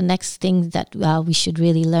work. That's the next thing that we should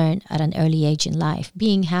really learn at an early age in life.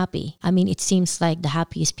 Being happy. I mean, it seems like the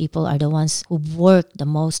happiest people are the ones who work the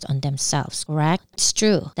most on themselves, correct? It's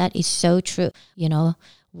true. That is so true.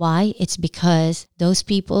 Why? It's because those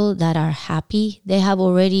people that are happy, they have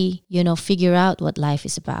already, figured out what life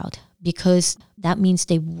is about, because that means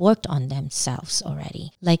they worked on themselves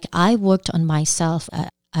already. Like I worked on myself at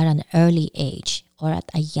an early age or at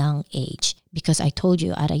a young age, because I told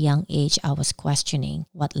you at a young age I was questioning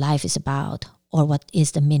what life is about or what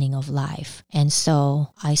is the meaning of life. And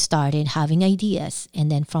so I started having ideas. And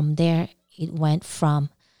then from there, it went from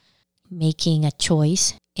making a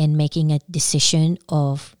choice and making a decision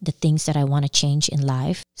of the things that I want to change in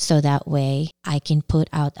life, so that way I can put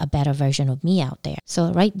out a better version of me out there.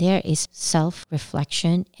 So right there is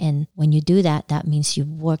self-reflection. And when you do that, that means you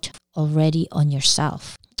worked already on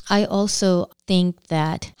yourself. I also think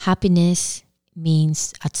that happiness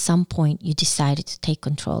means at some point you decided to take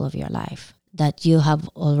control of your life, that you have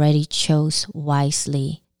already chose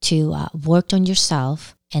wisely to work on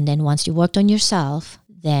yourself. And then once you worked on yourself,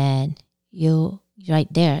 then you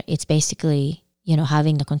right there, it's basically,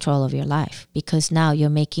 having the control of your life, because now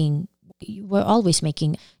we're always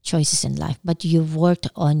making choices in life, but you've worked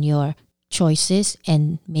on your choices,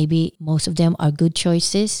 and maybe most of them are good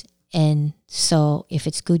choices. And so if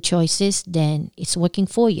it's good choices, then it's working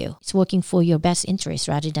for you. It's working for your best interest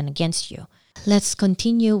rather than against you. Let's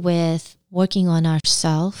continue with working on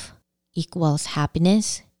ourselves equals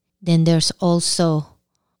happiness. Then there's also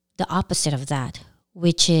the opposite of that,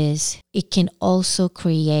 which is it can also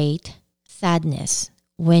create sadness.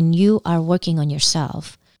 When you are working on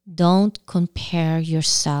yourself, don't compare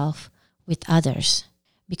yourself with others,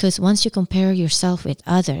 because once you compare yourself with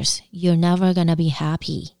others, you're never going to be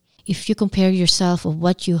happy. If you compare yourself with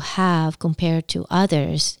what you have compared to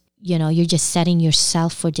others, you're just setting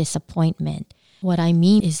yourself for disappointment. What I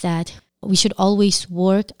mean is that we should always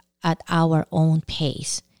work at our own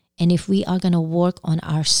pace. And if we are going to work on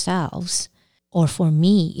ourselves, or for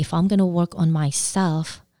me, if I'm going to work on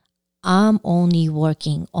myself, I'm only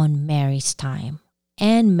working on Mary's time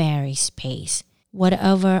and Mary's pace,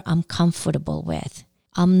 whatever I'm comfortable with.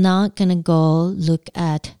 I'm not going to go look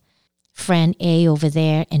at friend A over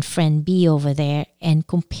there and friend B over there and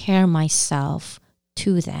compare myself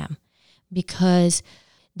to them, because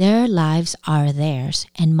their lives are theirs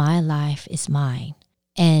and my life is mine.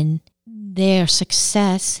 And their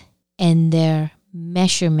success and their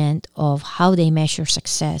measurement of how they measure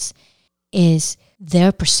success is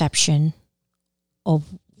their perception of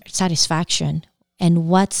satisfaction. And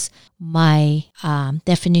what's my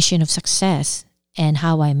definition of success and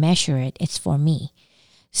how I measure it, it's for me.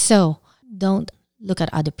 So don't look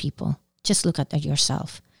at other people. Just look at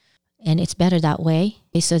yourself. And it's better that way.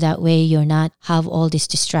 So that way you're not have all this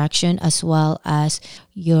distraction, as well as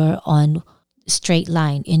you're on straight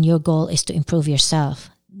line and your goal is to improve yourself,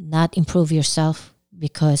 not improve yourself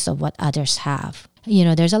because of what others have.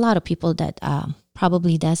 There's a lot of people that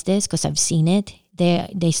probably does this, because I've seen it.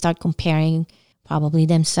 They start comparing probably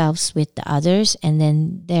themselves with the others, and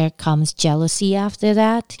then there comes jealousy after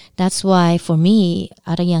that. That's why for me,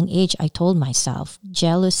 at a young age, I told myself,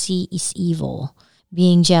 jealousy is evil.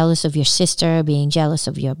 Being jealous of your sister, being jealous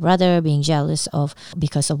of your brother, being jealous of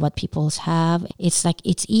because of what people have, it's like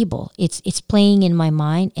it's evil. It's playing in my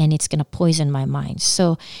mind, and it's gonna poison my mind.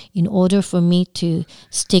 So in order for me to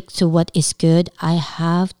stick to what is good, I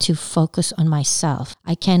have to focus on myself.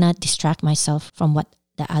 I cannot distract myself from what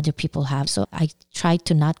the other people have. So I try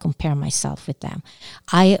to not compare myself with them.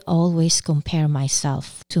 I always compare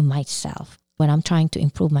myself to myself. When I'm trying to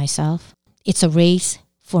improve myself, it's a race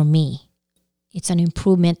for me. It's an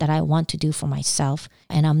improvement that I want to do for myself,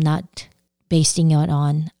 and I'm not basing it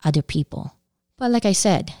on other people. But like I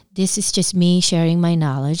said, this is just me sharing my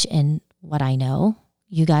knowledge and what I know.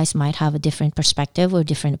 You guys might have a different perspective or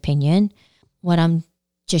different opinion. What I'm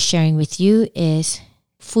just sharing with you is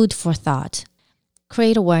food for thought.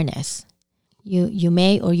 Create awareness. You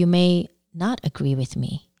may or you may not agree with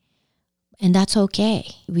me, and that's okay.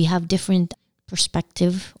 We have different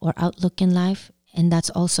perspective or outlook in life, and that's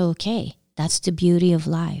also okay. That's the beauty of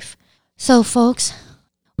life. So folks,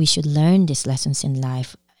 we should learn these lessons in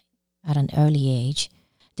life at an early age.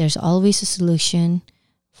 There's always a solution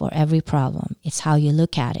for every problem. It's how you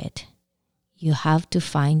look at it. You have to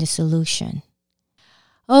find a solution.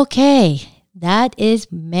 Okay, that is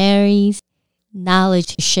Mary's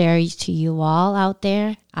knowledge to share to you all out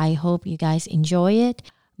there. I hope you guys enjoy it.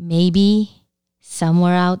 Maybe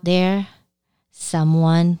somewhere out there,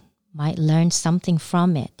 someone might learn something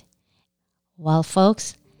from it. Well,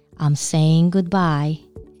 folks, I'm saying goodbye,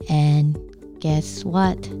 and guess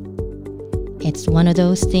what? It's one of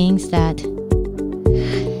those things that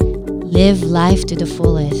live life to the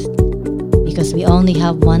fullest, because we only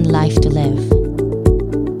have one life to live.